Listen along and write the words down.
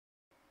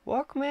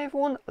Welcome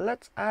everyone,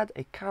 let's add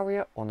a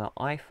carrier on our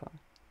iPhone.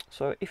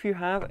 So if you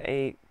have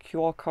a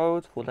QR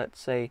code for, let's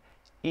say,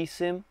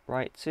 eSIM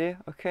right here,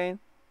 okay,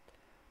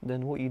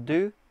 then what you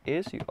do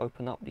is you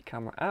open up the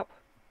camera app,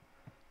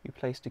 you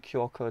place the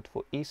QR code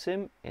for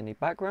eSIM in the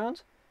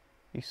background,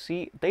 you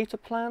see data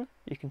plan,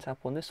 you can tap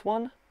on this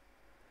one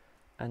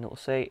and it will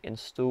say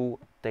install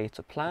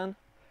data plan.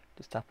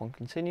 Just tap on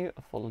continue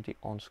and follow the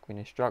on-screen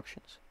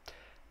instructions.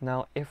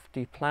 Now if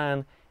the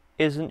plan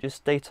isn't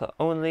just data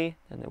only,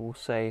 then it will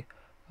say,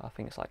 I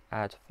think it's like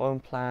add phone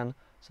plan,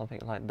 something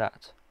like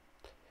that.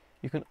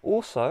 You can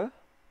also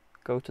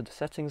go to the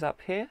settings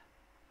app here,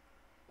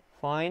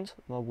 find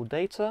mobile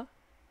data,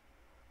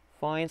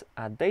 find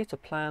add data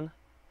plan,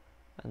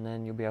 and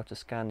then you'll be able to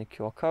scan the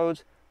QR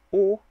code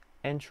or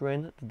enter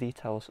in the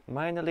details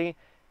manually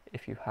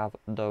if you have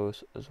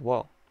those as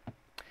well.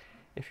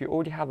 If you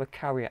already have a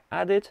carrier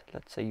added,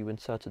 let's say you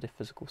inserted a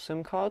physical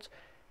SIM card,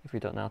 if you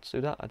don't know how to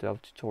do that, I do have a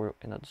tutorial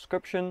in the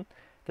description.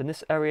 Then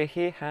this area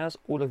here has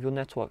all of your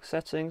network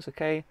settings,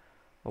 okay?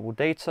 Mobile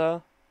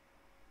data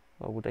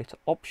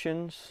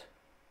options,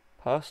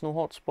 personal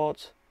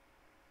hotspot,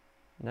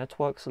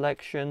 network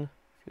selection,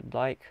 if you'd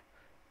like,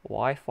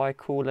 Wi-Fi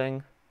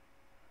calling,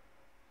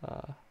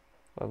 whether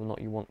or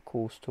not you want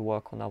calls to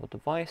work on other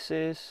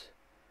devices,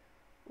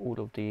 all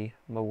of the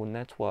mobile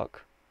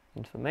network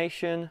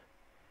information,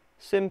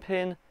 SIM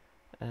pin,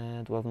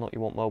 and whether or not you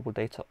want mobile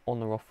data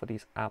on or off for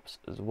these apps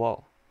as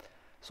well.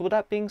 So with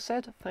that being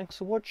said, thanks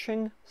for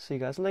watching, see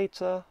you guys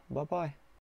later, bye bye.